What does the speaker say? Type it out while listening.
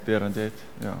Berendit,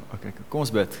 ja, okay, kom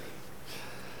ons bid.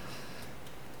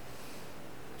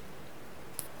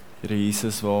 Here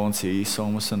Jesus, waar ons hier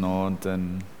saam is vanaand in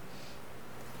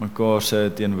mekaar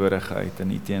se teenwoordigheid,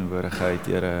 in U teenwoordigheid,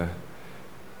 Here,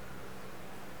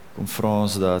 kom vra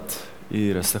ons dat U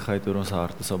rustigheid oor ons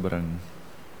harte sal bring.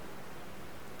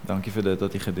 Dankie vir dit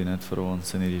wat U gedoen het vir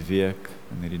ons in hierdie week,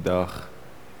 in hierdie dag.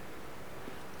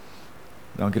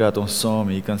 Dankie dat ons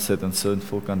saam hier kan sit en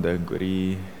sinvol kan dink oor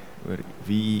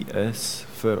wie U is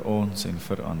vir ons en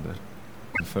verander.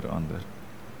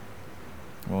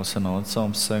 Waar ons vanaand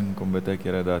saam sing, kom bid ek,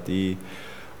 Here, dat U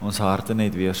ons harte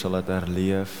net weer sal laat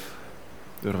herleef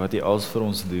deur wat U als vir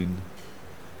ons doen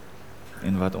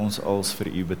en wat ons als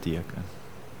vir U beteken.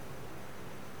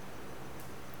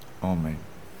 Amen.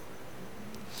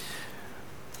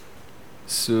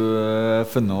 So,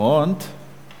 vanaand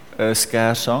is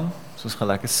Kerssang. So ons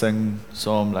gaan lekker sing,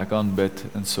 saam, lekker aanbid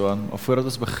en so aan. Maar voordat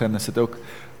ons begin, is dit ook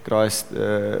Christ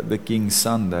the King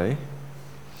Sunday.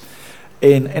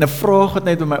 En 'n vraag wat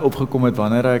net by my opgekom het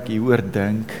wanneer ek hieroor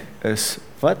dink, is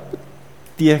wat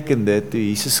beteken dit toe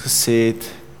Jesus gesê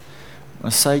het,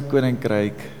 maar sy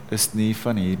koninkryk is nie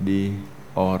van hierdie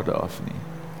aarde af nie.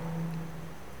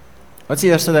 Wat is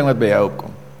die eerste ding wat by jou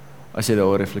opkom, as jy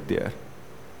daaroor reflekteer?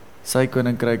 Sy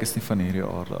koninkryk is nie van hierdie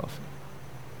aarde af nie.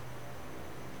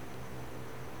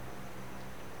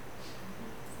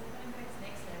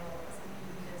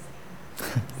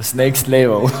 It's next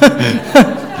level.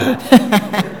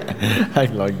 I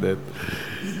like that.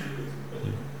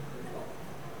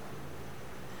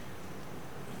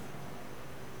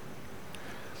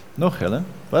 Nog, Helen?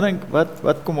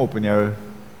 Wat kom op in jou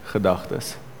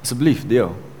gedagtes? Asseblief,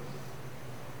 deel.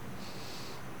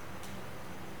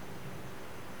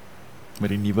 Met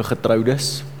die nuwe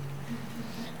getroudes.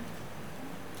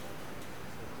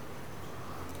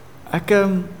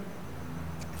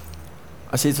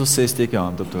 As jy so 6 steek jou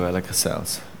hand op terwyl ek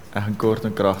gesels, ek gaan kort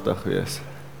en kragtig wees.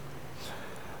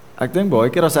 Ek dink baie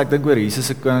keer as ek dink oor Jesus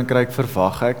se koninkryk,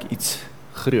 verwag ek iets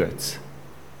groots.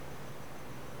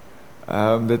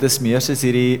 Dit is meer soos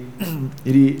hierdie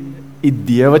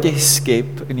idee wat jy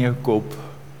skep in jou kop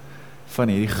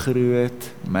van hierdie groot,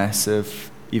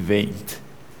 massive event.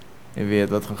 Jy weet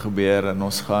wat gaan gebeur en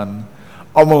ons gaan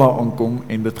almal daar aankom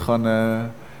en dit gaan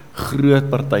 'n groot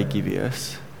partytjie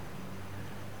wees.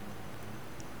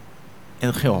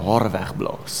 En gaan jou hare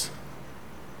wegblaas.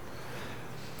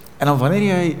 En dan wanneer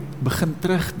jy begin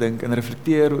terugdink en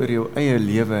reflekteer oor jou eie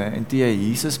lewe en toe jy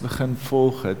Jesus begin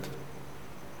volg het,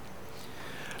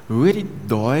 hoe het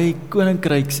daai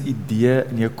koninkryks idee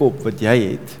in jou kop wat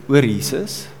jy het oor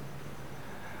Jesus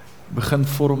begin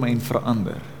vorm en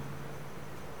verander?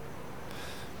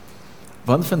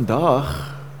 Want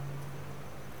vandag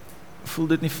voel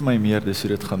dit nie vir my meer dis hoe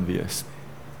dit gaan wees nie.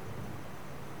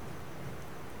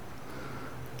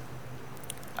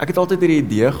 Ek het altyd hierdie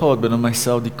idee gehad binne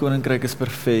myself, die koninkryk is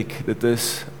perfek, dit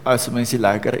is, as mense die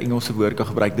lekker Engelse woord kan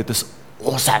gebruik, dit is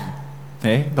awesome,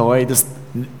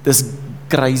 dis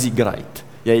crazy great,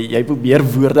 jy probeer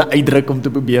woorde uitdruk om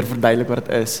te probeer verduidelik wat het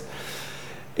is,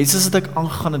 en soos dat ek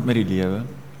aangegaan het met die lewe,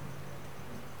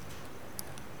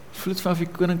 voel het vanaf die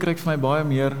koninkryk vir my baie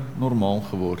meer normaal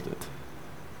geword het.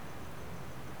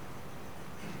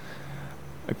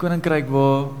 'n koninkryk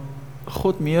waar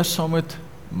God meer saam met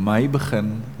my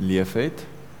begin leef het,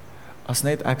 as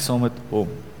net ek saam met hom.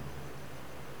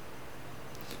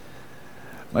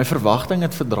 My verwagting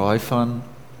het verdraai van,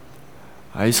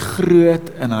 hy is groot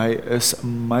en hy is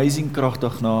amazing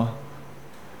kragtig na,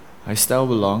 hy stel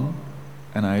belang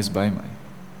en hy is by my.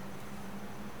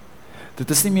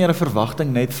 Dit is nie meer 'n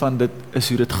verwagting net van dit is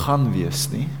hoe dit gaan wees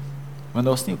nie, want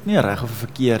daar is nie ook nie reg of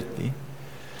verkeerd nie.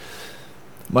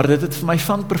 Maar dit het vir my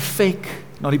van perfek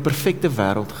na die perfekte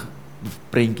wêreld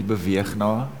prentjie beweeg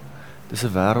na, dis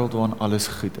 'n wêreld waarin alles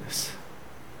goed is.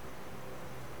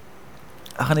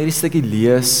 Ek gaan hierdie stukkie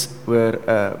lees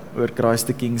oor Christ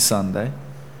the King Sunday.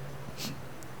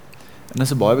 En dit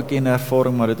is 'n baie bekende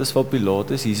ervaring, maar dit is wel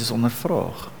Pilatus Jesus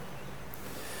ondervraag.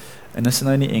 En dit is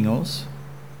nou in die Engels.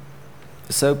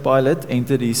 So Pilate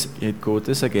entered his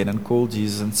headquarters again and called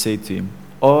Jesus and said to him,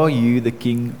 "Are you the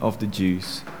king of the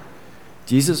Jews?"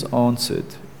 Jesus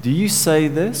answered, "Do you say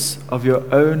this of your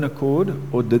own accord,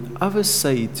 or did others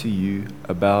say it to you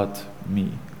about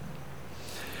me?"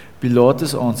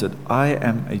 Pilatus answered, "I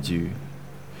am a Jew.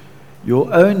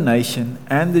 Your own nation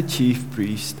and the chief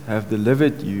priest have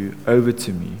delivered you over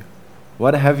to me.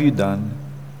 What have you done?"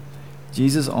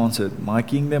 Jesus answered, "My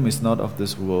kingdom is not of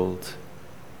this world.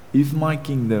 If my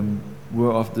kingdom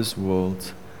were of this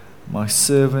world, my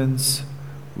servants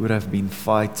would have been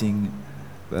fighting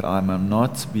that I might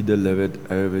not be delivered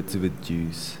over to the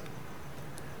Jews.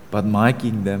 But my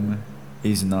kingdom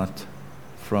is not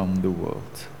from the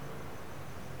world.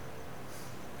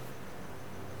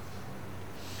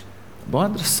 Baie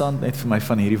interessant net vir my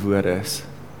van hierdie woorde is,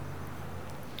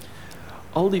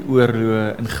 al die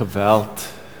oorloë en geweld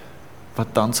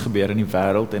wat tans gebeur in die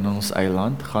wêreld en in ons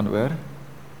eiland, gaan oor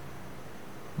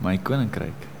my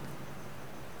koninkryk.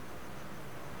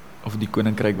 Of die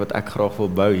koninkryk wat ek graag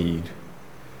wil bou hier.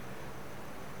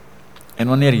 En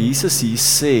wanneer Jesus hier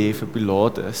sê vir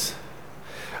Pilatus,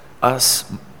 as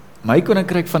my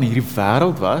koninkryk van hierdie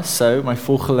wêreld was, sou my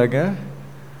volgelinge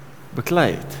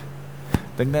beklei het.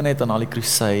 Dink nou net aan al die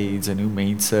crusades en hoe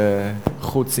mense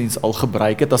godsdiens al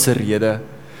gebruik het as 'n rede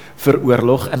vir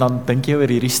oorlog, en dan dink jy oor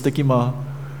hierdie stukkie, maar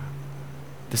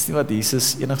dis nie wat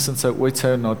Jesus enigstens ooit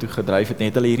sou na toe gedryf het nie.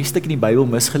 Het hulle hierdie stuk in die Bybel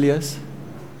misgelees?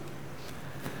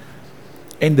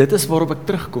 En dit is waarop ek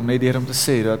terugkom, net deur om te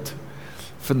sê dat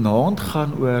vanaand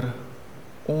gaan oor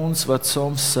ons wat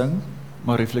saam sing,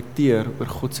 maar reflekteer oor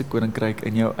God se koninkryk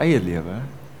in jou eie lewe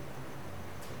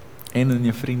en in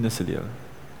jou vriende se lewe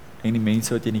en die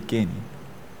mense wat jy nie ken nie.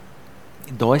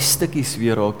 En daai stukkies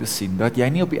weer raak te sien, dat jy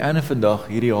nie op die einde van dag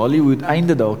hierdie Hollywood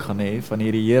einde dalk gaan hê van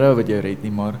hierdie Here wat jou red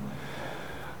nie, maar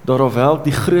daar wel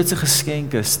die grootste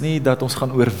geskenk is, nie dat ons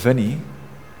gaan oorwin nie,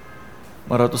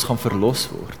 maar dat ons gaan verlos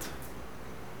word.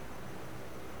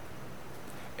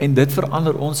 En dit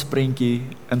verander ons prentjie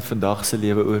in vandag se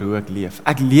lewe oor hoe ek leef.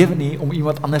 Ek lewe nie om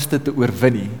iemand anders te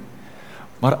oorwin nie,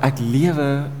 maar ek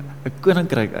lewe 'n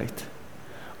koninkryk uit,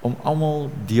 om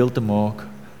almal deel te maak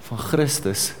van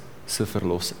Christus se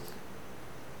verlossing.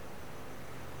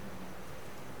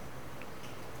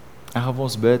 Ek gaan vir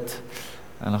ons bid,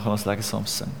 en dan gaan ons lekker saam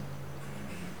sing.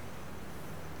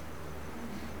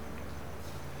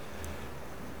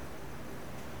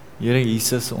 Here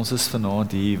Jesus, ons is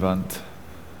vanaand hier, want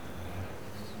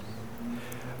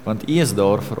U is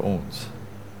daar vir ons.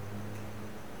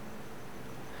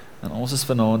 En ons is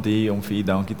vanaand hier om vir U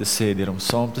dankie te sê, deur om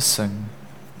saam te sing,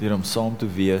 deur om saam te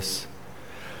wees.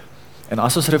 En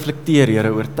as ons reflekteer, Here,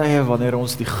 oor tye wanneer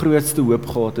ons die grootste hoop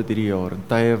gehad het hierdie jaar, en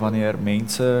tye wanneer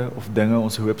mense of dinge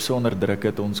ons hoop so onderdruk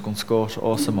het, ons kon skaars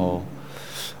asemhaal,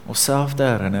 onsself te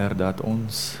herinner dat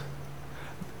ons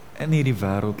in hierdie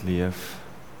wêreld leef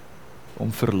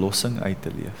om verlossing uit te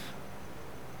leef.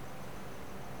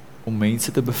 Om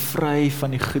mense te bevry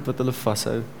van die goed wat hulle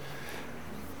vashou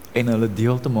en hulle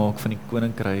deel te maak van die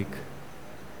koninkryk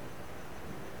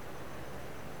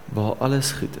waar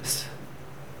alles goed is.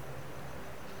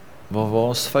 Waar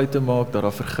ons foute maak, dat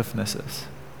daar vergifnis is.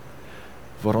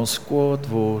 Waar ons kwaad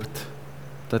word,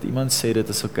 dat iemand sê dit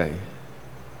is oké.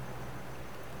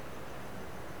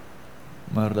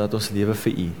 Maar dat ons lewe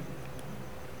vir U.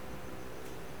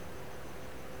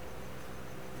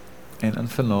 En in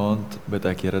vanaand bid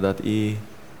ek, Here, dat U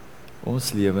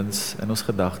ons lewens en ons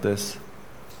gedagtes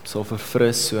sal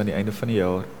verfris so aan die einde van die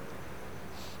jaar,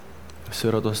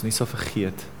 sodat ons nie sal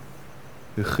vergeet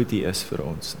hoe goed U is vir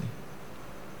ons nie.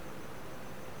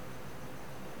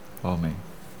 Amen.